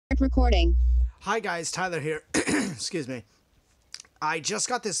recording. Hi guys, Tyler here. Excuse me. I just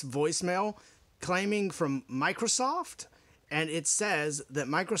got this voicemail claiming from Microsoft, and it says that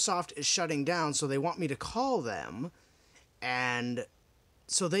Microsoft is shutting down, so they want me to call them and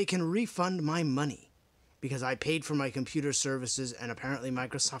so they can refund my money because I paid for my computer services and apparently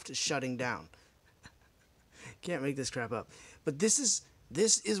Microsoft is shutting down. Can't make this crap up. But this is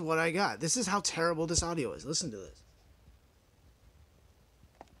what I got. This is how terrible this audio is. Listen to this.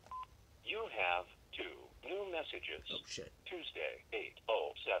 You have 2 new messages. Oh shit. Tuesday,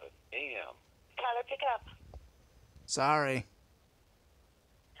 8:07 a.m. Tyler, pick up. Sorry.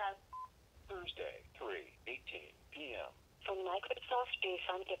 Thursday, 3:18 p.m. From Microsoft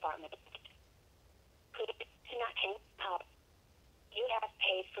Refund Department. Please do not hang up. You have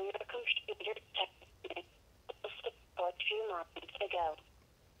paid for your computer support 2 months ago.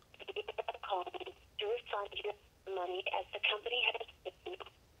 We are calling to refund your money as the company has been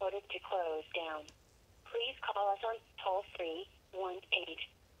ordered to close down. Please call us on toll-free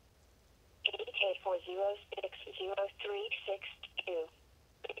 1-888-406-0362.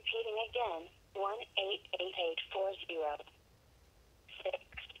 Repeating again,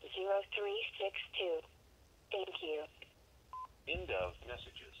 1-888-406-0362. Thank you. End of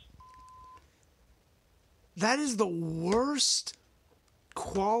messages. That is the worst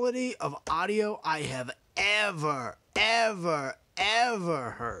quality of audio I have ever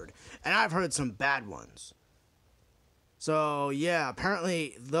heard. And I've heard some bad ones. So, yeah,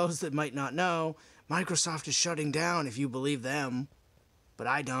 apparently, those that might not know, Microsoft is shutting down if you believe them. But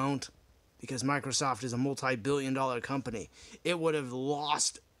I don't, because Microsoft is a multi-billion-dollar company. It would have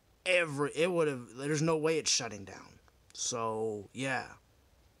lost there's no way it's shutting down. So, yeah.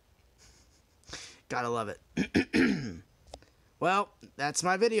 Gotta love it. Well, that's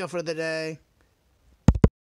my video for the day.